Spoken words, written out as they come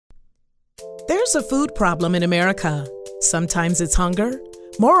There's a food problem in America. Sometimes it's hunger.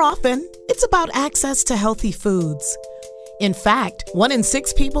 More often, it's about access to healthy foods. In fact, 1 in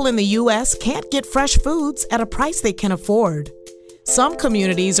 6 people in the U.S. can't get fresh foods at a price they can afford. Some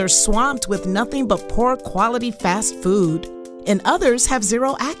communities are swamped with nothing but poor quality fast food, and others have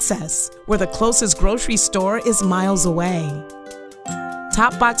zero access, where the closest grocery store is miles away.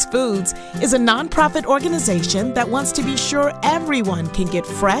 Top Box Foods is a nonprofit organization that wants to be sure everyone can get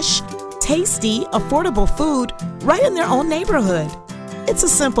fresh, tasty, affordable food right in their own neighborhood. It's a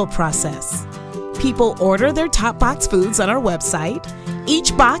simple process. People order their Top Box foods on our website.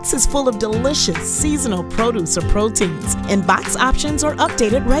 Each box is full of delicious seasonal produce or proteins, and box options are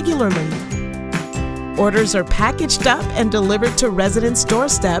updated regularly. Orders are packaged up and delivered to residents'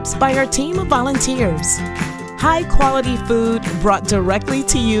 doorsteps by our team of volunteers. High-quality food brought directly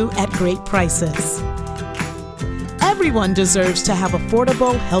to you at great prices. Everyone deserves to have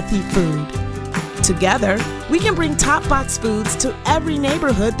affordable, healthy food. Together, we can bring Top Box Foods to every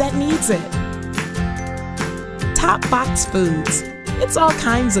neighborhood that needs it. Top Box Foods. It's all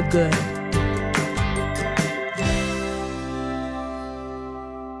kinds of good.